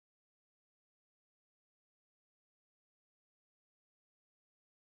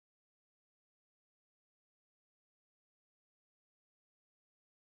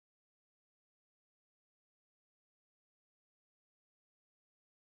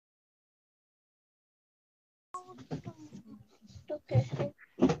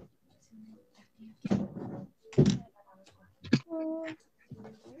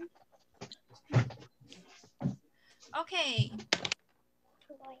Okay.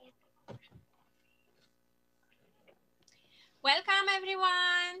 Welcome,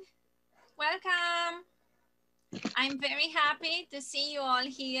 everyone. Welcome. I'm very happy to see you all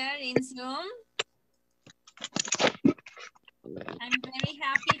here in Zoom. I'm very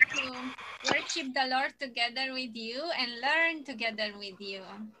happy to worship the Lord together with you and learn together with you.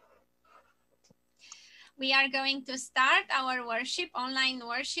 We are going to start our worship, online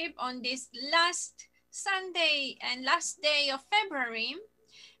worship, on this last Sunday and last day of February.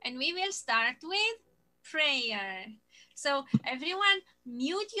 And we will start with prayer. So everyone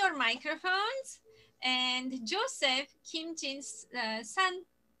mute your microphones. And Joseph, Kim Jin's son,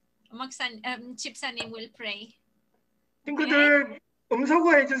 Chipsa님 will pray. 친구들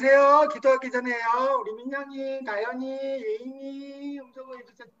음소거 해주세요. 기도하기 전에요. 우리 민영이, 나연이, 예인이 음소거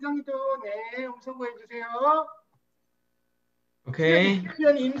해주세요. 지정이도 네 음소거 해주세요. Okay.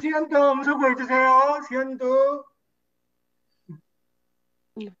 수연, 임수연도 음소거 해주세요. 수연도.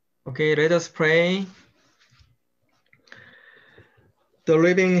 Okay, let us pray. The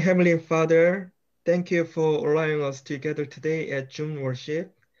living Heavenly Father, thank you for allowing us to gather today at Zoom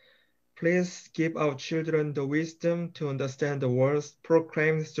worship. Please give our children the wisdom to understand the words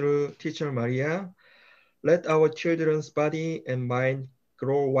proclaimed through Teacher Maria. Let our children's body and mind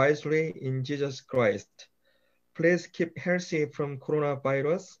grow wisely in Jesus Christ. Please keep healthy from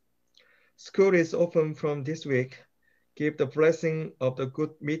coronavirus. School is open from this week. Give the blessing of the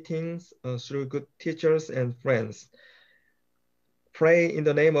good meetings through good teachers and friends. Pray in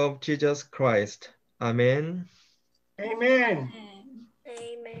the name of Jesus Christ. Amen. Amen.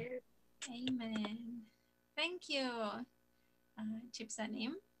 Amen. Amen. Thank you,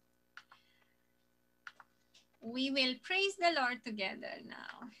 Chipsanim. We will praise the Lord together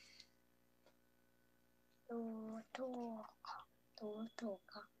now.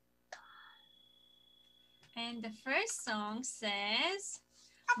 And the first song says,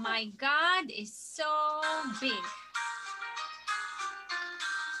 My God is so big. My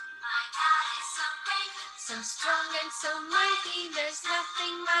God is so great, so strong and so mighty, there's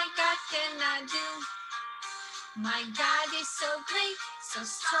nothing my God cannot do. My God is so great, so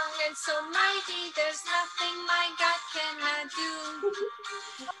strong and so mighty, there's nothing my God cannot do.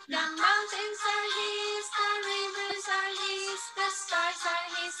 The mountains are His, the rivers are His, the stars are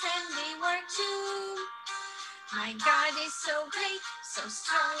His handiwork too. My God is so great, so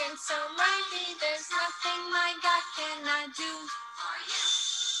strong and so mighty, there's nothing my God cannot do for you.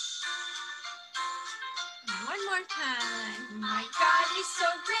 One more time. My God is so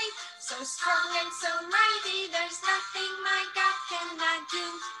great, so strong and so mighty, there's nothing my God cannot do.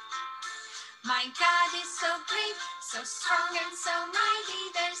 My God is so great, so strong and so mighty,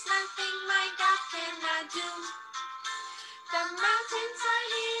 there's nothing my God cannot do. The mountains are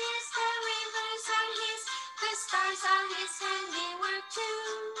His, the rivers are His, the stars are His handiwork too.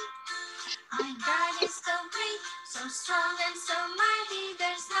 My God is so great, so strong and so mighty,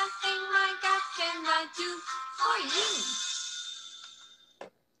 there's nothing my God cannot do for you.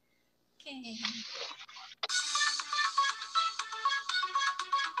 Okay.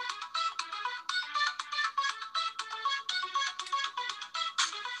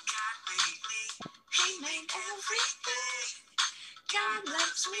 He made everything. God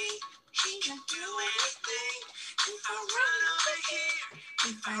loves me. He can do anything. If I run over here,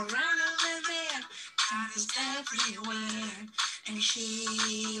 if I run over there, God is everywhere, and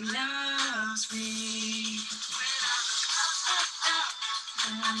He loves me. When I look up,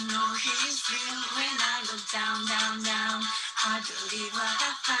 I know He's real. When I look down, down, I believe what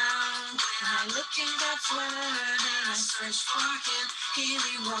I found. When I look in God's word and I search for Him, He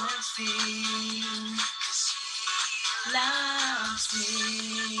rewards me. 'Cause He loves me.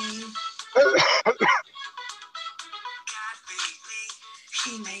 God made me.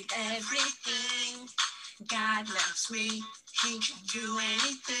 He made everything. God loves me. He can do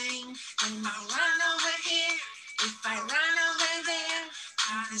anything. If I run over here, if I run over there,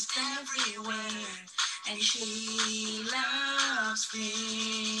 God is everywhere, and He loves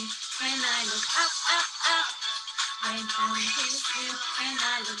me. When I look up, I know His view. When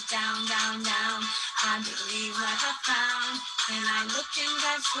I look down, down, I believe what I found. When I look in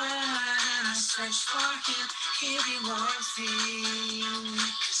God's word and I search for Him, He rewards me.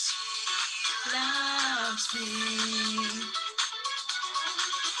 'Cause He loves me.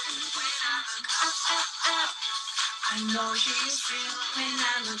 When I look up, I know He's real. When I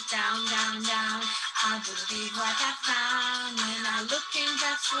look down, I believe what I found when I look in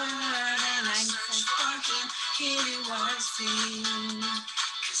God's word, and I search for Him. He rewards me.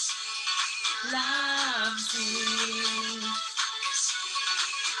 'Cause He loves me. 'Cause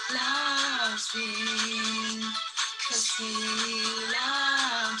He loves me. 'Cause He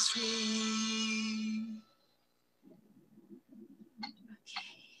loves me.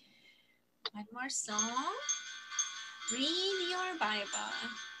 Okay. One more song. Read your Bible.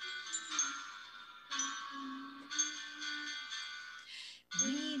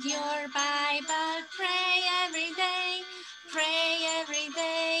 Read your Bible, pray every day, pray every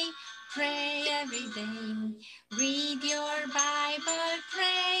day, pray every day. Read your Bible,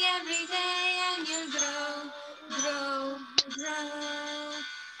 pray every day, and you'll grow, grow, grow.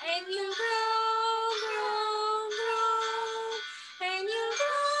 And you'll grow, grow, grow. And you'll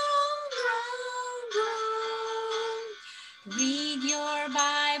grow, grow, grow. Read your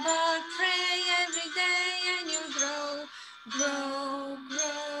Bible, pray every day, and you'll grow, grow,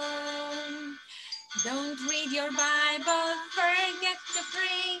 grow. Don't read your Bible, forget to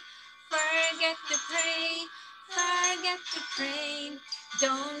pray, forget to pray, forget to pray.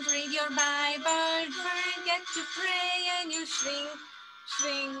 Don't read your Bible, forget to pray, and you shrink,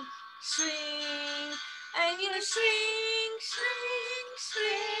 shrink, shrink. And you shrink, shrink,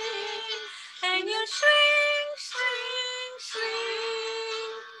 shrink. And you shrink, shrink,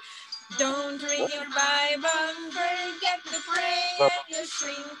 shrink. Don't read your Bible, forget to pray, and you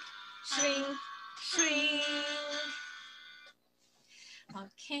shrink, shrink, shrink.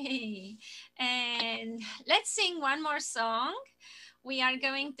 Okay, and let's sing one more song. We are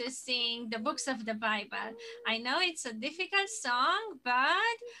going to sing the books of the Bible. I know it's a difficult song,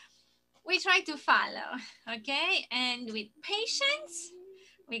 but we try to follow, okay? And with patience,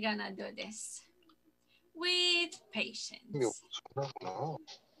 we're gonna do this. With patience.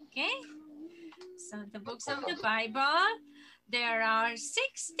 Okay? So the books of the Bible, there are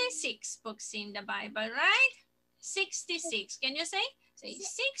 66 books in the Bible, right? 66. Can you say? Say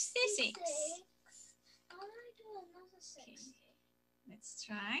 66. Okay. Let's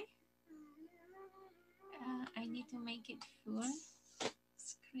try. I need to make it full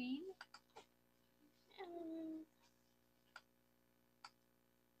screen.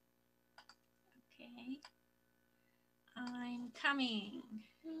 Okay. I'm coming.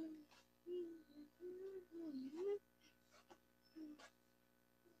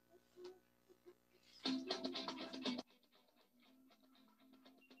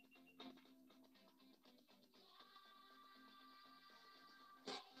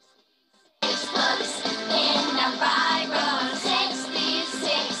 Books in the Bible,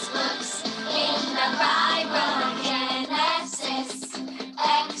 66 books in the Bible. Genesis,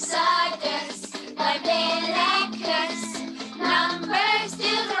 Exodus, Leviticus, Numbers,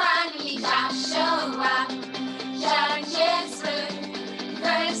 Deuteronomy, Joshua, Judges, Ruth,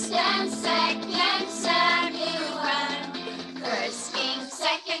 1st and 2nd Samuel, 1st King,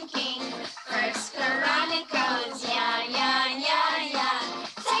 2nd King, 1st Chronicles, yeah, yeah, yeah, yeah.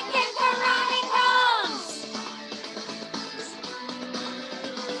 2nd Chronicles,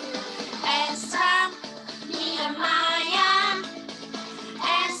 Ezra, Nehemiah,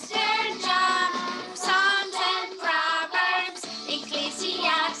 Esther, John, Psalms and Proverbs,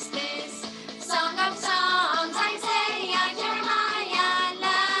 Ecclesiastes, Song of Songs, Isaiah, Jeremiah,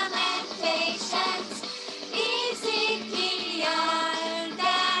 Lamentations, Ezekiel,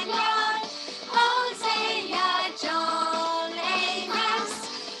 Daniel, Hosea, Joel, Amos,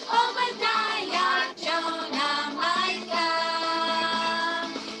 Obadiah, Jonah, Micah,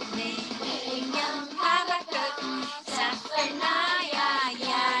 Nahum, Habakkuk, Zephaniah,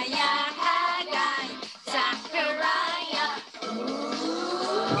 Haggai, Zechariah,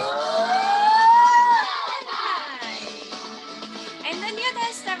 and the New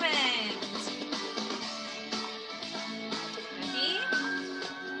Testament. Ready?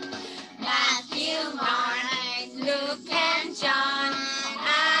 Matthew, Mark, Luke, and John,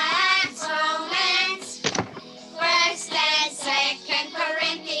 Acts, Romans, 1st and 2nd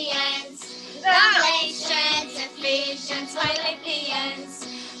Corinthians, Galatians, Ephesians, Philippians,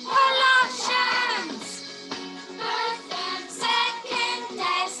 Colossians, 1st and 2nd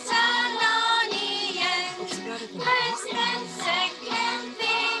Thessalonians, 1st and 2nd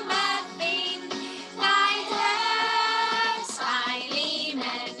Timothy, Titus,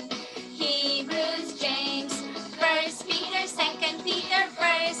 Philemon, Hebrews, James, 1st Peter, 2nd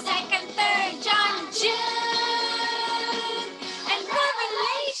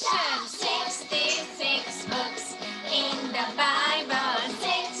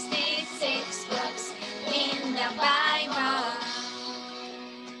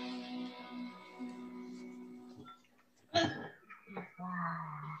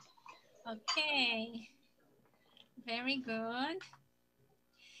Okay. Very good.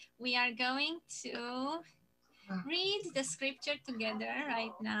 We are going to read the scripture together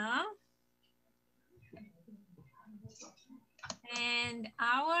right now. And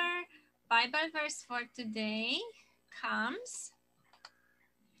our Bible verse for today comes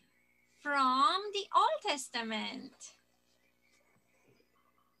from the Old Testament.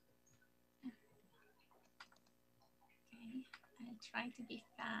 Okay, I'll try to be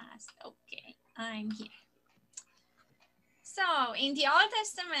fast. Okay, I'm here. So, in the Old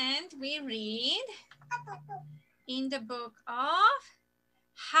Testament, we read in the book of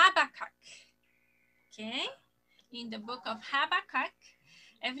Habakkuk. Okay, in the book of Habakkuk.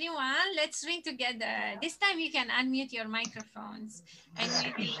 Everyone, let's read together. This time you can unmute your microphones and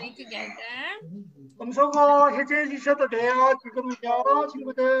we will read together. 음소거 해제해 주셔도 돼요. 지금은요,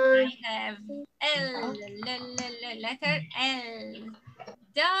 친구들. I have L, letter L.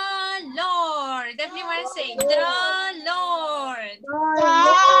 The Lord. Everyone say, the Lord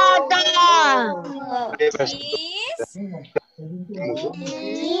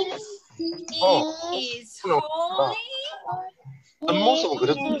is holy. 앞모습은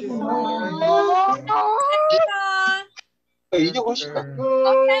그래도 이게 훨씬 나.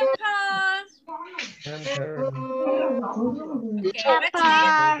 Okay, what's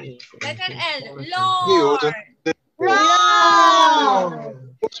next? Letter L. Lord.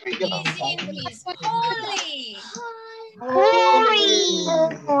 Is holy.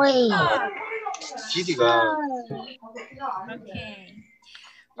 길이가 Okay.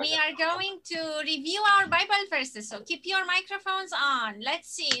 We are going to review our Bible verses, so keep your microphones on. Let's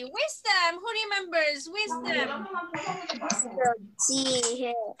see. Wisdom. Who remembers wisdom?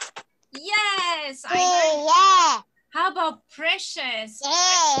 Yes. How about precious?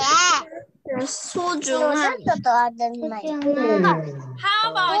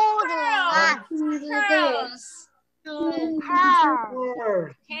 How about pearls? Okay.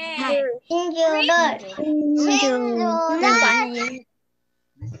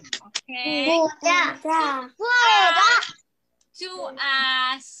 Okay. To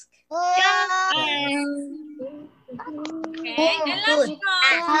ask. Okay. And last one.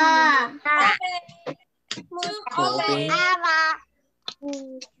 To obey.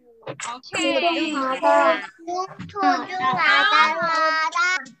 Okay.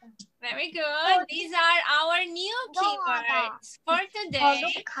 Very good. These are our new keywords for today.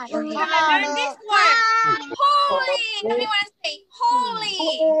 We're gonna learn this word. Holy. Everyone say holy.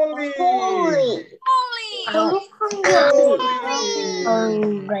 Holy.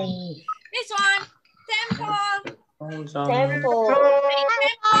 This one. Temple.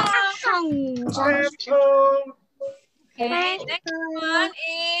 Okay. Next one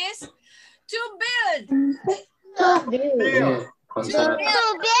is to build.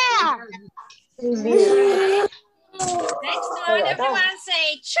 Next one, everyone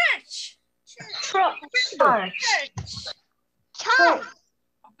say church.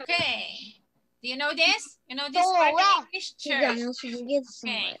 Okay. Do you know this? You know this word in English? Church.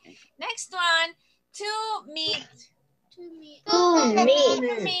 Okay. Next one, to meet.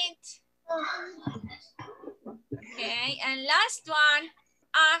 Okay. And last one,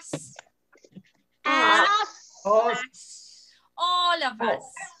 us. All of us.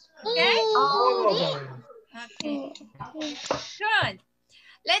 Okay? Okay. Good.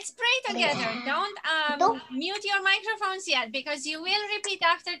 Let's pray together. Don't mute your microphones yet because you will repeat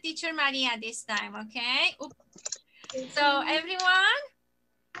after Teacher Maria this time, okay? So everyone,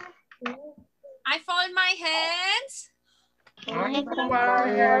 I fold my hands.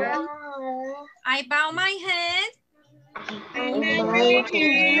 I bow my head.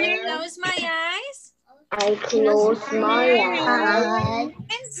 I close my eyes.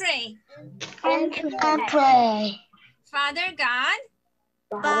 And pray. Father God,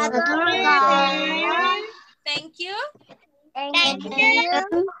 thank you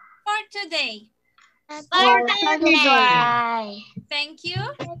for today. Thank you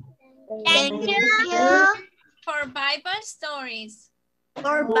for Bible stories.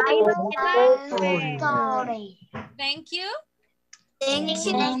 Thank you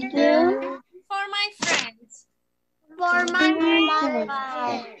for my friends.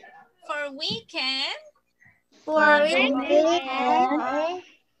 For we can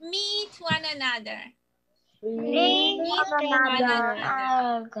meet one another.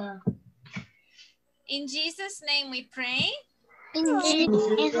 In Jesus' name we pray. And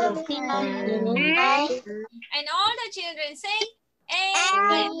all the children say,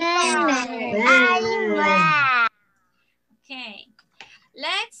 Amen. Okay,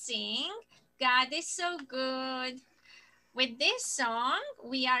 let's sing. God is so good. with this song,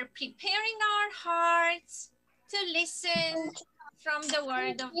 we are preparing our hearts to listen from the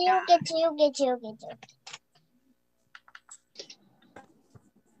Word of God.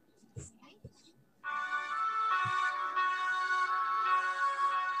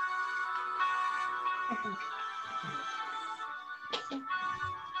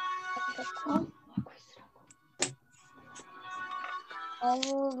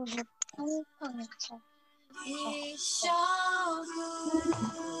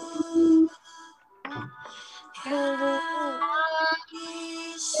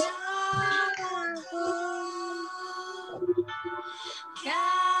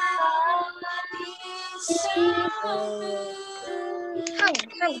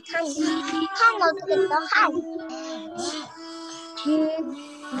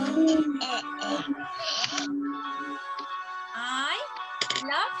 I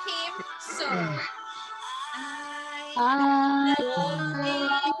love him so. I love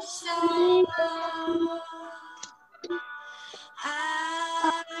him so. I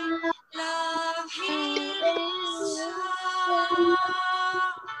love him so.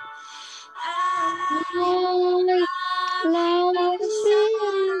 I love him so.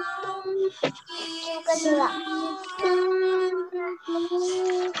 He's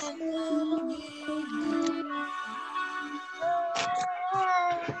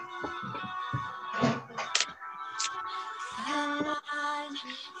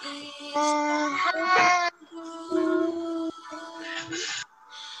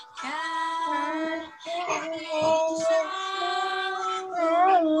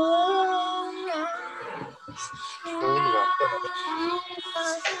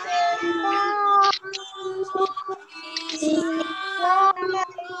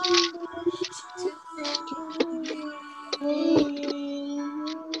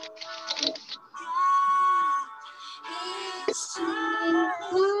so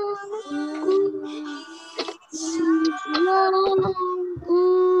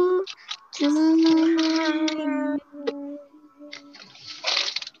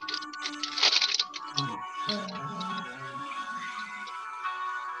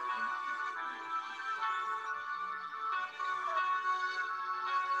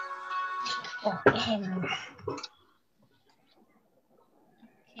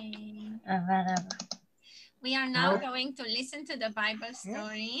We are now going to listen to the Bible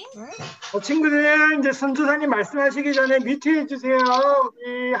story. 친구들, 이제 선교사님 말씀하시기 전에 뮤트해 주세요.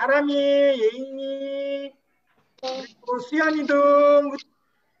 우리 하람이, 예인이, 그리고 수연이도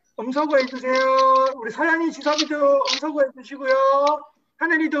음소거 해주세요. 우리 서연이, 지섭이도 음소거 해주시고요.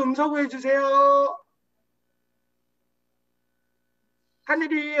 하늘이도 음소거 해주세요.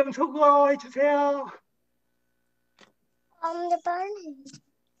 하늘이 음소거 해주세요.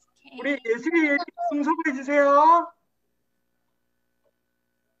 우리 예슬이 음소거 해주세요.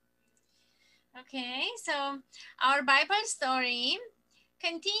 Okay, so our Bible story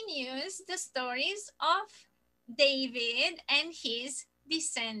continues the stories of David and his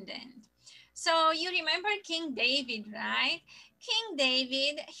descendant. So you remember King David, right? King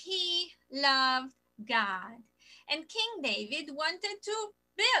David, he loved God. And King David wanted to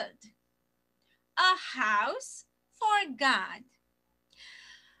build a house for God.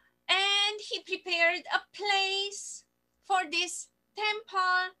 And he prepared a place for this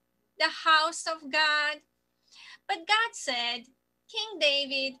temple, the house of God. But God said, King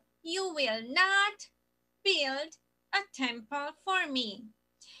David, you will not build a temple for me.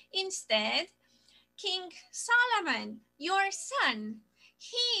 Instead, King Solomon, your son,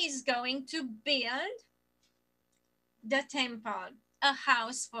 he is going to build the temple, a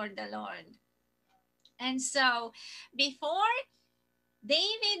house for the Lord. And so before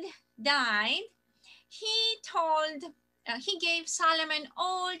David died, he gave Solomon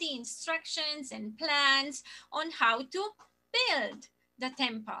all the instructions and plans on how to build the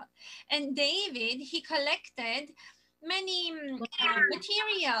temple. And David, he collected many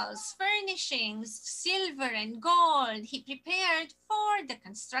materials, furnishings, silver and gold. He prepared for the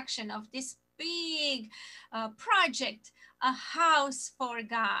construction of this big project, a house for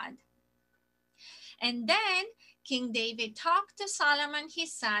God. And then King David talked to Solomon,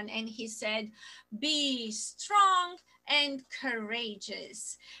 his son, and he said, be strong and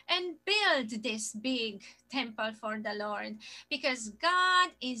courageous and build this big temple for the Lord because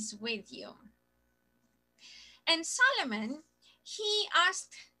God is with you. And Solomon, he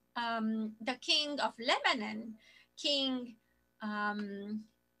asked the king of Lebanon, King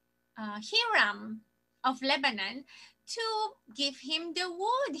Hiram of Lebanon, to give him the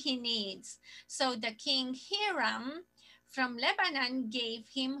wood he needs. So the King Hiram from Lebanon gave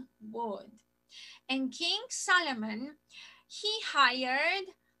him wood. And King Solomon, he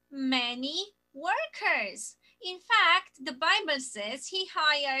hired many workers. In fact, the Bible says he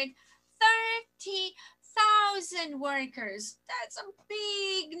hired 30,000 workers. That's a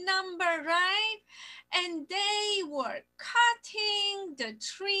big number, right? And they were cutting the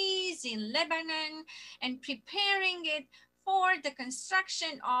trees in Lebanon and preparing it for the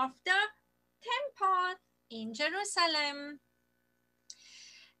construction of the temple in Jerusalem.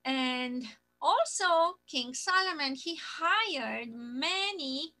 And also, King Solomon, he hired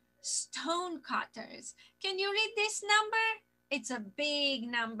many stone cutters. Can you read this number? It's a big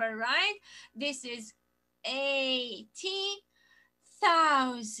number, right? This is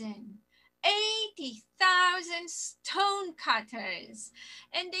 80,000. 80,000 stone cutters.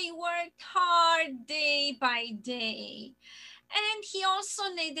 And they worked hard day by day. And he also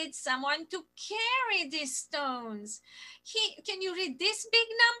needed someone to carry these stones. Can you read this big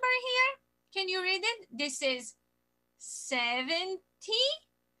number here? Can you read it? This is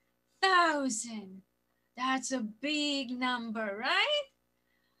 70,000. That's a big number, right?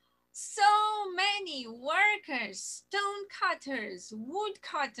 So many workers, stone cutters, wood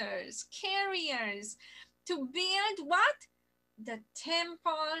cutters, carriers to build what? The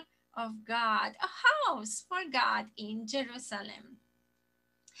temple of God, a house for God in Jerusalem.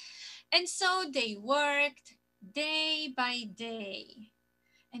 And so they worked day by day.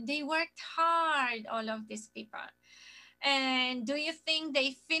 And they worked hard, all of these people. And do you think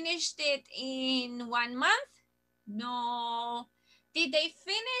they finished it in 1 month? No. Did they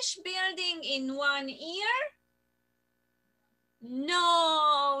finish building in 1 year?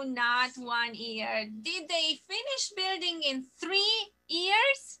 No, not 1 year. Did they finish building in 3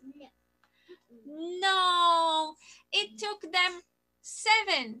 years? No. It took them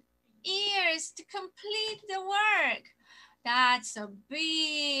 7 years to complete the work. That's a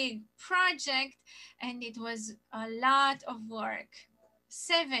big project, and it was a lot of work.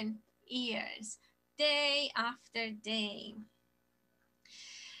 7 years, day after day.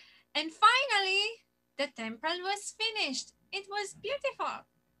 And finally, the temple was finished. It was beautiful.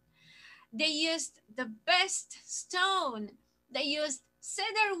 They used the best stone. They used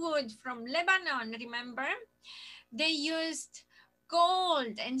cedar wood from Lebanon, remember? They used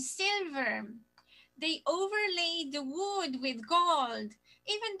gold and silver. They overlaid the wood with gold.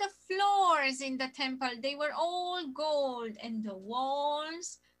 Even the floors in the temple, they were all gold, and the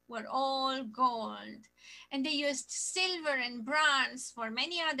walls were all gold. And they used silver and bronze for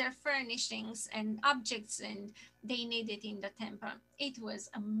many other furnishings and objects and they needed in the temple. It was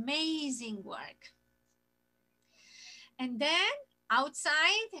amazing work. And then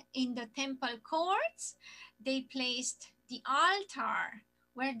outside in the temple courts, they placed the altar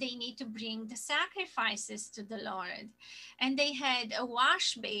where they need to bring the sacrifices to the Lord. And they had a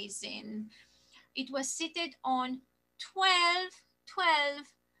wash basin. It was seated on 12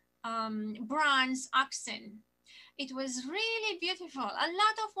 bronze oxen. It was really beautiful, a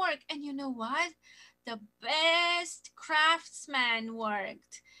lot of work. And you know what? The best craftsmen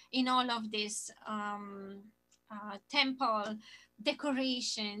worked in all of this temple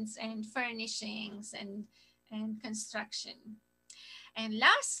decorations and furnishings and construction. And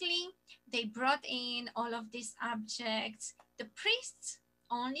lastly, they brought in all of these objects. The priests,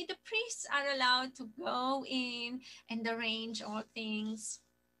 only the priests are allowed to go in and arrange all things.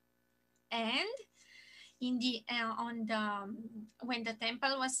 And in the when the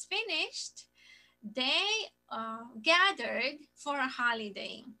temple was finished, they gathered for a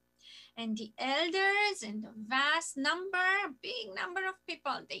holiday. And the elders and the vast number, big number of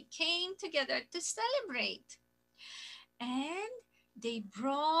people, they came together to celebrate. And they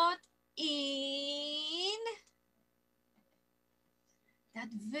brought in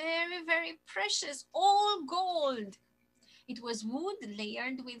that very, very precious, all gold. It was wood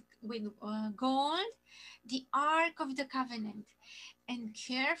layered with gold, the Ark of the Covenant. And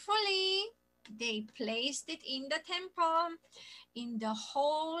carefully, they placed it in the temple, in the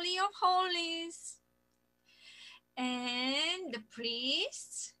Holy of Holies. And the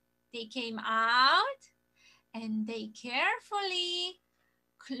priests, they came out and they carefully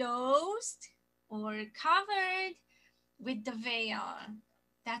closed or covered with the veil,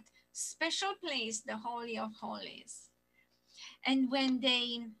 that special place, the Holy of Holies. And when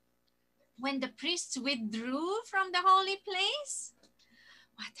the priests withdrew from the holy place,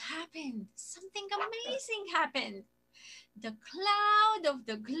 what happened? Something amazing happened. The cloud of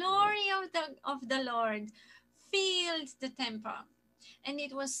the glory of the Lord filled the temple. And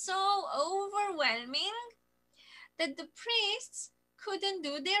it was so overwhelming that the priests couldn't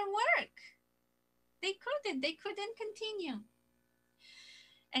do their work. They couldn't continue.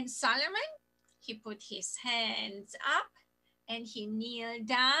 And Solomon, he put his hands up and he kneeled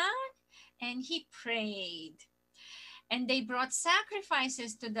down and he prayed. And they brought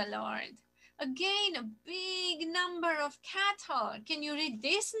sacrifices to the Lord. Again, a big number of cattle. Can you read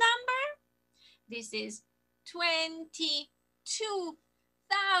this number? This is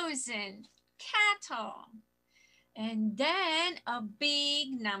 22,000 cattle. And then a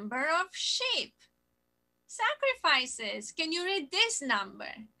big number of sheep. Sacrifices. Can you read this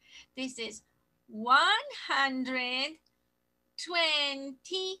number? This is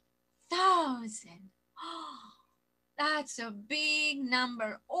 120,000. That's a big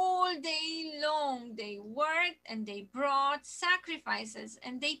number. All day long they worked and they brought sacrifices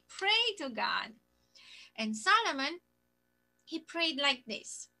and they prayed to God. And Solomon, he prayed like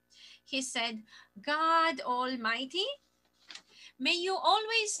this. He said, God Almighty, may you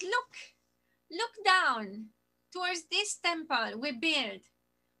always look down towards this temple we build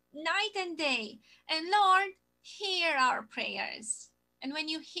night and day. And Lord, hear our prayers. And when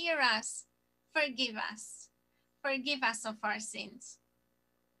you hear us, forgive us. Forgive us of our sins.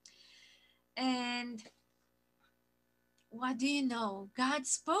 And what do you know? God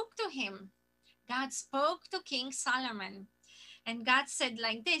spoke to him. God spoke to King Solomon. And God said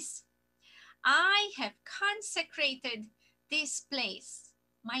like this, I have consecrated this place.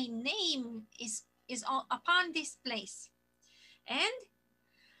 My name is upon this place. And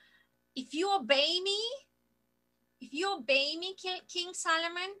if you obey me, King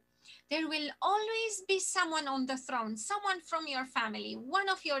Solomon, there will always be someone on the throne, someone from your family, one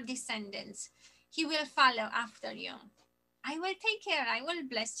of your descendants. He will follow after you. I will take care. I will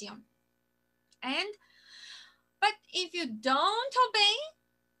bless you. But if you don't obey,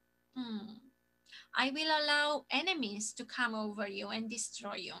 I will allow enemies to come over you and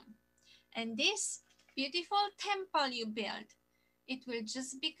destroy you. And this beautiful temple you built, it will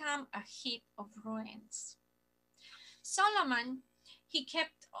just become a heap of ruins. Solomon, he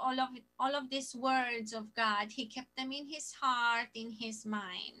kept all of these words of God. He kept them in his heart, in his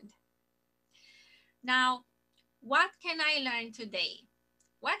mind. Now, what can I learn today?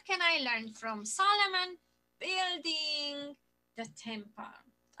 What can I learn from Solomon building the temple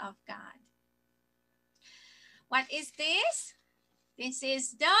of God? What is this? This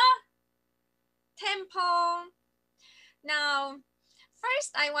is the temple. Now,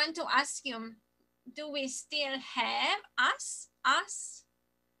 first I want to ask you, do we still have us?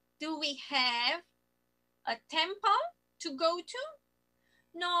 Do we have a temple to go to?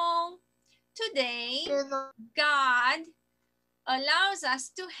 No. Today, God allows us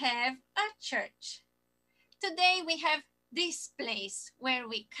to have a church. Today we have this place where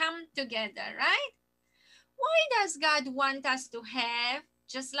we come together, right? Why does God want us to have,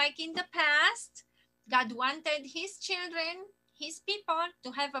 just like in the past, God wanted his children, his people,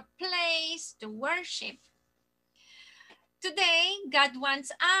 to have a place to worship. Today, God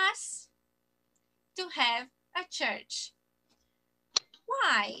wants us to have a church.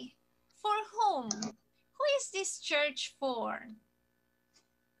 Why? For whom? Who is this church for?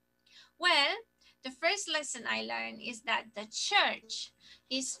 Well, the first lesson I learned is that the church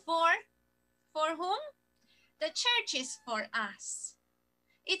is for whom? The church is for us.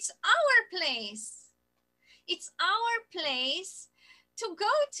 It's our place. It's our place to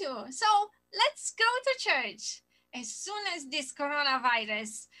go to. So let's go to church. As soon as this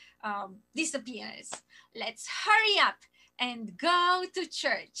coronavirus disappears, let's hurry up and go to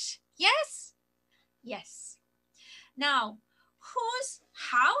church. Yes? Yes. Now, whose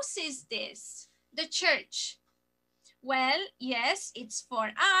house is this? The church. Well, yes, it's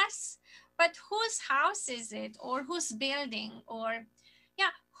for us, but whose house is it? Or whose building? Or,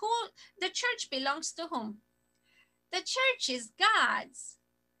 yeah, the church belongs to whom? The church is God's.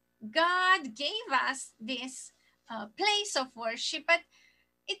 God gave us this place of worship, but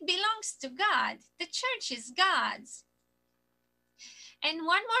it belongs to God. The church is God's. And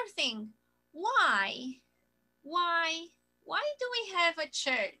one more thing, why do we have a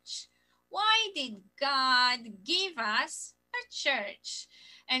church? Why did God give us a church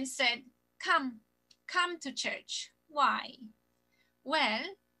and said, come to church? Why?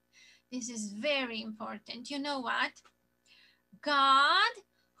 Well, this is very important. You know what? God,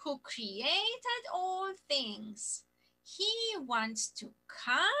 who created all things, he wants to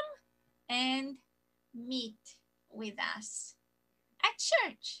come and meet with us at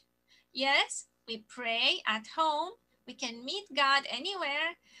church. Yes, we pray at home. We can meet God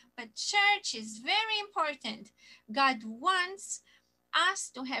anywhere, but church is very important. God wants us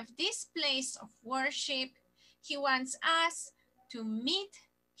to have this place of worship. He wants us to meet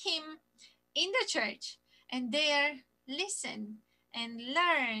him in the church and there listen and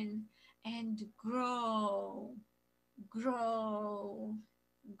learn and grow, grow,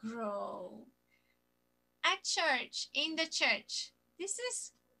 grow. At church, in the church, this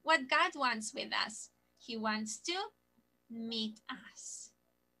is what God wants with us. He wants to meet us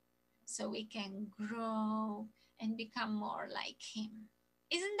so we can grow and become more like Him.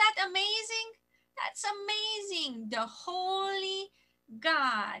 Isn't that amazing? That's amazing. The Holy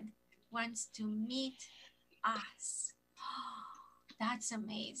God wants to meet us. That's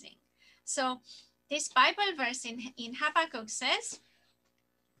amazing. So this Bible verse in Habakkuk says,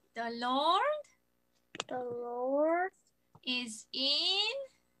 the Lord is in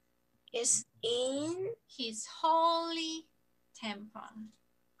His holy temple.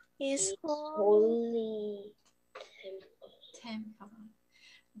 His holy Temple.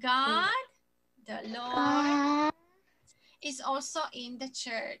 God, the Lord, is also in the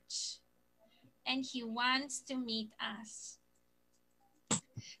church, and He wants to meet us.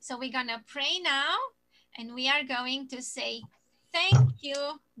 So we're gonna pray now, and we are going to say, thank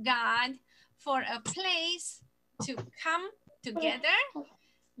you, God, for a place to come together,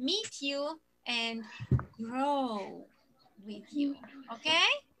 meet you, and grow with you. Okay?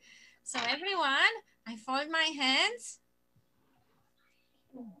 So everyone, I fold my hands.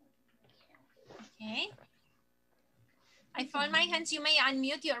 Okay. I fold my hands. You may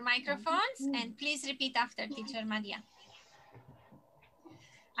unmute your microphones and please repeat after Teacher Maria.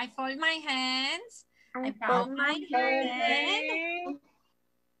 I fold my hands. I bow my head.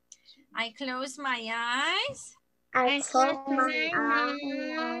 I close my eyes. I close my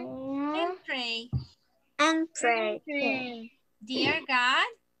eyes And pray. and pray. Dear God,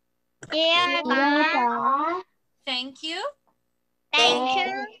 Dear God, thank you thank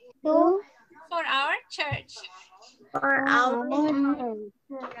you for our church. for our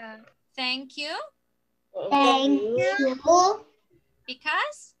Thank you thank you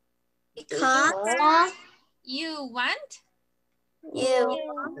because because you want you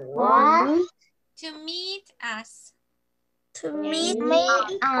want to meet us. to meet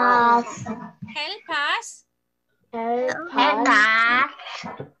us. Help us Help us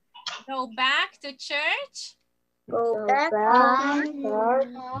go back to church go back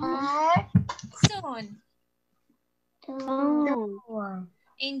soon.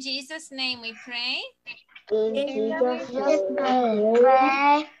 In Jesus' name we pray. Pray.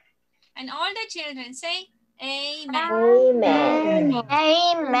 And all the children say, Amen. Amen. Okay.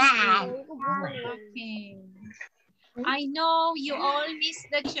 I know you all miss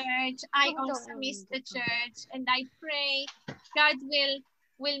the church. I also miss the church. And I pray God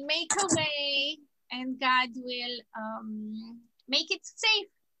will make a way and God will make it safe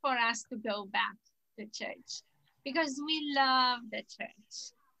for us to go back to church because we love the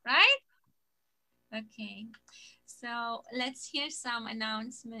church, right? Okay. So let's hear some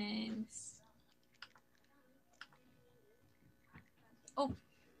announcements. Oh,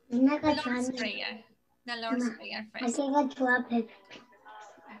 the Lord's Prayer. The Lord's Prayer first.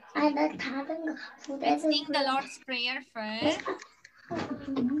 Let's sing the Lord's Prayer first.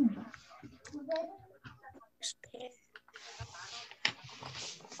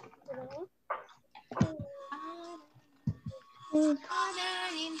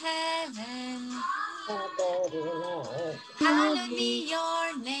 Father in heaven, hallowed be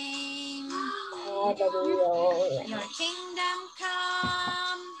your name. Your kingdom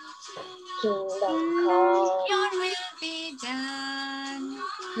come. Your will be done.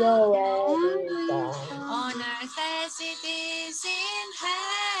 On earth as it is in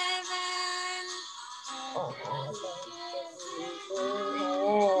heaven.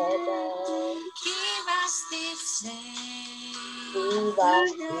 Give us this day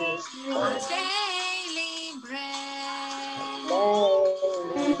our daily bread.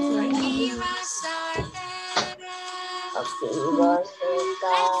 Forgive us our debts,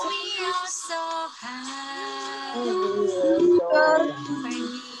 as we also have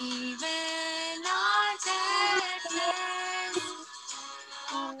forgiven our debtors.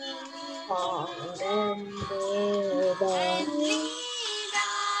 And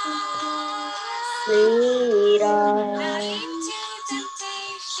lead us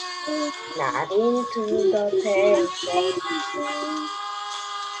not into temptation,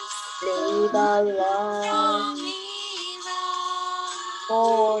 Leave alone, from evil.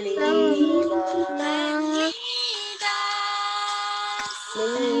 for evil. And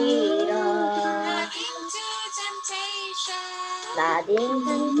lead us not into temptation, not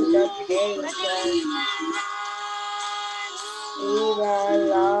into but temptation. deliver us Leave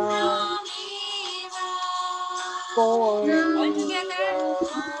alone, from evil. for All together. evil.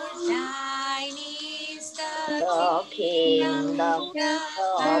 For thine is the The kingdom, kingdom,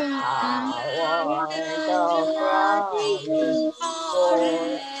 the power, the promise,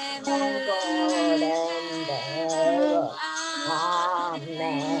 forever, God and ever.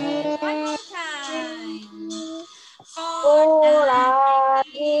 Amen. One more time. For thine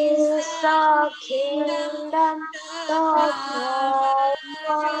is the kingdom, the power,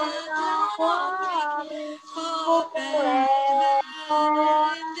 the glory, forever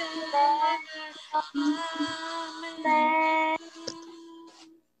and ever. Amen.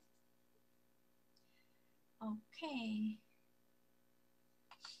 Okay.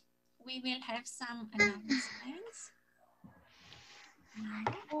 We will have some announcements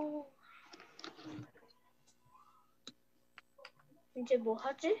now. 이제 뭐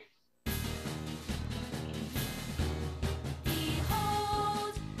하지?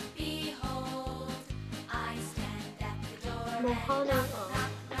 Behold, behold, I stand at the door. 뭐 하는 거?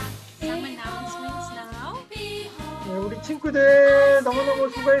 Some announcements now. 네, 우리 친구들 너무너무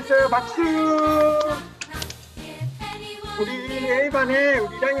수고했어요. 박수! 우리 A반에,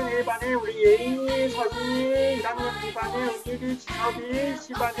 우리 1학년 A반에 우리 예인이, 서진이, 1학년 B반에 은율이, 지섭이,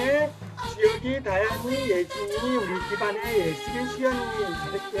 C반에 지혁이, 다현이, 예진이, 우리 D반에 예슬이, 수연이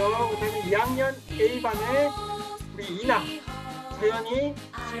잘했고요. 그 다음에 2학년 A반에 우리 이나, 서연이,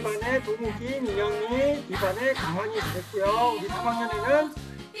 C반에 동욱이, 민영이, D반에 강환이 잘했고요. 우리 3학년에는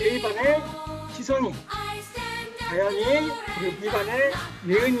A반에 지성이, 다현이, 그리고 B반에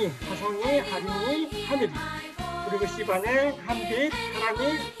예은이, 하성이, 하린이, 하늘이, 그리고 C반에 한빛, 하람이,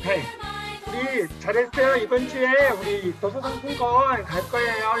 배. 우리 잘했어요. 이번 주에 우리 도서상품권 갈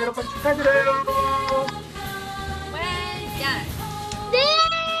거예요. 여러분 축하드려요. Well done.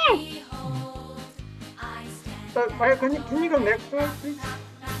 네! Can you go next one, please?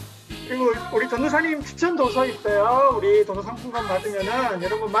 그리고 우리 전도사님 추천 도서 있어요. 우리 도서상품권 받으면은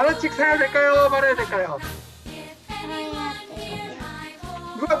여러분 만화책 사야 될까요? 말아야 될까요?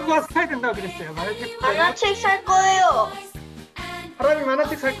 누가 사야 된다고 그랬어요? 만화책 살 거예요. 하람이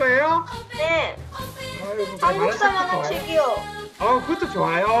만화책 살 거예요? 네. 아이고, 한국사 만화책도 만화책이요. 그것도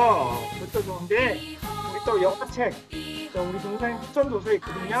좋아요. 그것도 좋은데 우리 또 영어책, 또 우리 동사님 추천 도서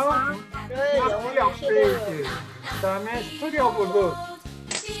있거든요. 네, 영어 영어책 업데이트, 그다음에 스토리 오브 룩,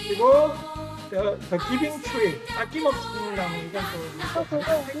 그리고 The Giving Tree, 아낌없이 주는 나무, 이건 또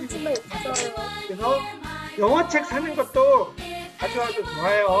그거 우리 집에 있어요. 그래서 영어책 사는 것도 아주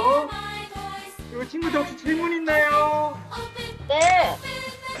좋아요. 그리고 친구들 혹시 질문 있나요? 네.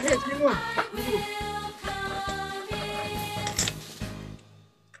 네, 질문.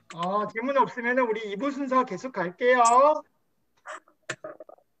 질문 없으면 우리 2부 순서 계속 갈게요.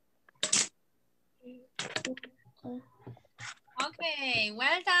 Okay,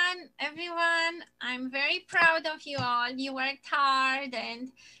 well done, everyone. I'm very proud of you all. You worked hard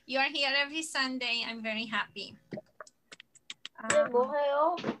and you are here every Sunday. I'm very happy. 네, 뭐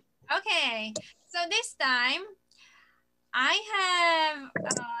해요? Okay, so this time I have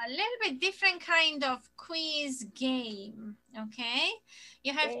a little bit different kind of quiz game, okay?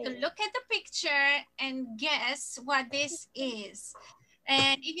 You have to look at the picture and guess what this is.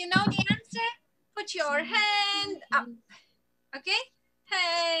 And if you know the answer, put your hand up, okay?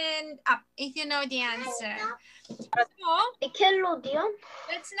 Hand up if you know the answer. So, 니켈로디언?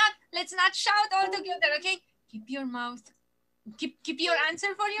 let's not shout all together, okay? Keep your mouth. Keep your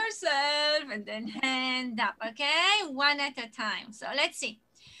answer for yourself and then hand up, okay? One at a time. So let's see.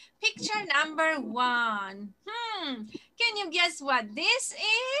 Picture number 1. Can you guess what this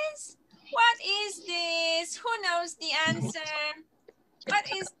is? What is this? Who knows the answer? What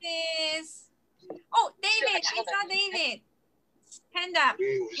is this? Oh, David. I saw David. Hand up.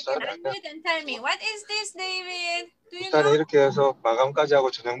 Unmute and tell me. What is this, David? Do you know? 이렇게 해서 마감까지 하고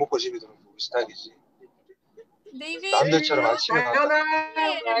저녁 먹고 집에 들어오는 우리 스타일이지. David? 남들처럼 아침에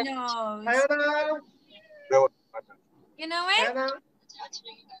knows. You know it?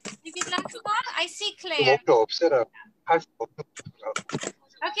 David Laxman? I see Claire. 목표 없애라. 할 수 없는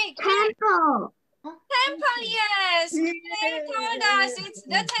Okay, Claire. Temple, yes. Claire told us it's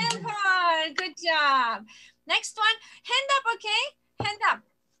the temple. Good job. Next one, hand up, okay? Hand up.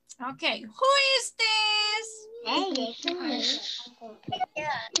 Okay, who is this?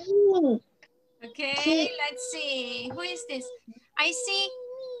 Okay, let's see. Who is this? I see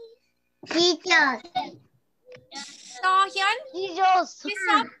Jesus. Sohyun. Jesus.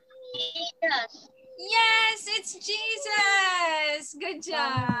 Yes, it's Jesus. Good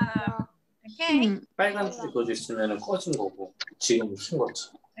job. Okay. 빨간색 그거 있으면 꺼진 거고 지금 킨 거지.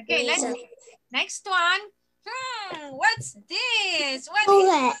 Okay, let's see. Next one. What's this? What is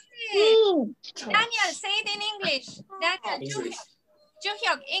this? Daniel, say it in English. Daniel,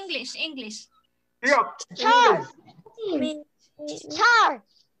 Juhyok, English. English. 철.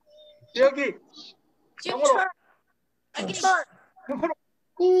 지혁이 영어로. 영어로.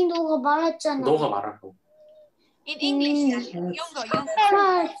 이미 너가 말했잖아. 너가 말하라고. In English. 영어.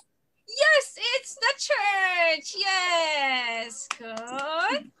 철. Yes, it's the church. Yes.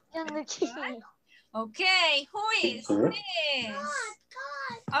 Good. Okay, who is Good. this?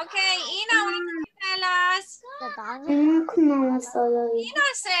 Okay, Ina, what can you tell us? 이만큼 남았어요. Ina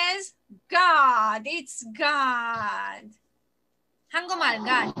says God. It's God. 한국말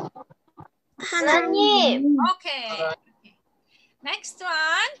God. 하나님. Okay. Next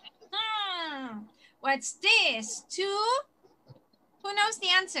one. What's this? Who knows the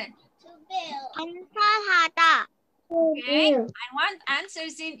answer? 감사하다. Okay. I want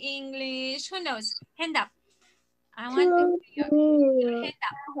answers in English. Who knows? Hand up. I want to see your hand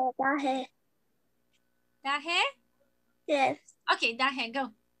up. 다해. 다해? Yes. Okay, dahe,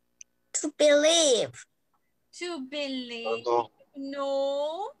 go. To believe. To believe. 너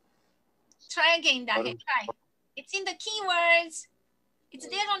No. Try again, dahe. Try. It's in the keywords. It's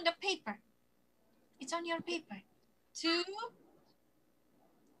there on the paper. It's on your paper. To.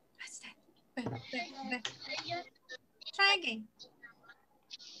 What's that? Try again.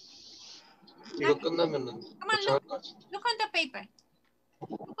 이거 끝나면은 도착할 것 같아. Look on the paper.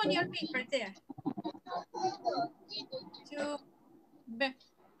 Look on your paper there.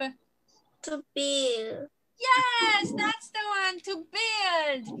 To build. Yes, that's the one. To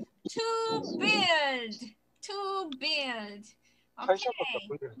build. To build. To build. Okay.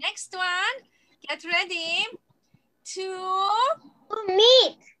 Next one. Get ready. To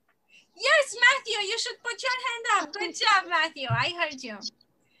meet. Yes, Matthew, you should put your hand up. Good job, Matthew. I heard you.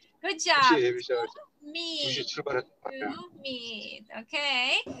 Good job. 2시에 예배 시작하죠. 2시 Meet. 출발했단 말이야. To meet.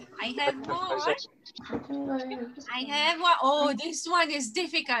 Okay. I have more. 1시에 I have one. Oh, this one is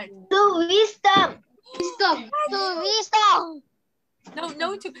difficult. To wisdom. To wisdom.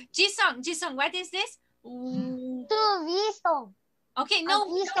 No, to Jisung, what is this? Ooh. To wisdom. Okay, no,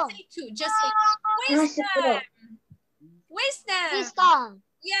 wisdom. don't say two, just say wisdom. Wisdom. Wisdom.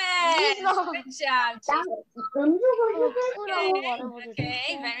 Yes, Wisdom. good job.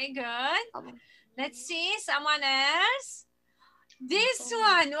 Okay, very good. Let's see, someone else. This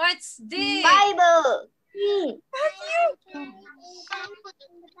one, what's this? Bible.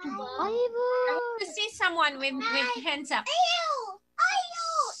 I want to see someone with hands up.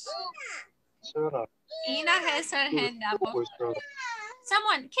 서연아, Ina has her hand up. 보고 있어.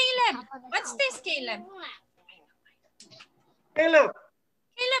 Someone, Caleb. What's this, Caleb? 헬럽,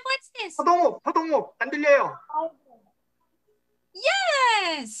 Caleb, what's this? 허동욱, 안 들려요.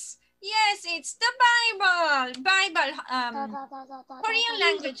 Yes, it's the Bible. Korean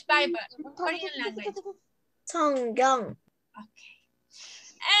language, Bible. Korean language. 성경. Okay.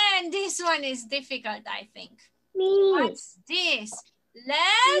 And this one is difficult, I think. Me. What's this?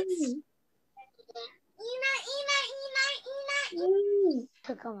 Let's.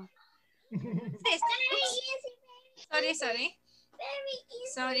 잠깐만. What's this?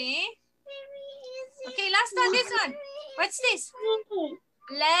 Sorry. Okay, last one, this one. What's this?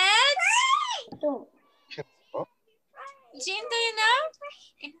 Let's. Jean, do you know?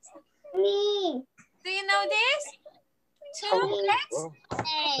 Me. Do you know this? Let's.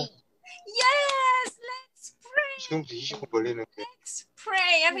 Hey. Yes, let's pray. 지금부터 20분 걸리는데. Let's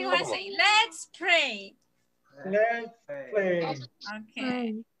pray. Everyone say, let's pray. Let's play.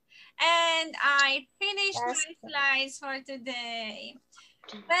 Okay. And I finished my slides for today.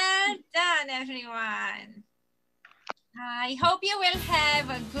 Well done, everyone. I hope you will have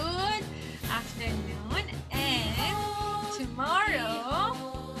a good afternoon. And tomorrow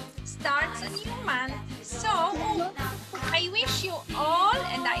starts a new month. So I wish you all,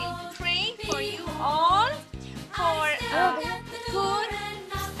 and I pray for you all, for a good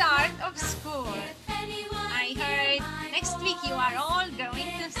start of school. I heard next week you are all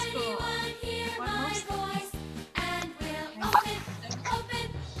going to school. For most of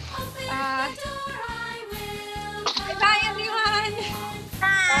you.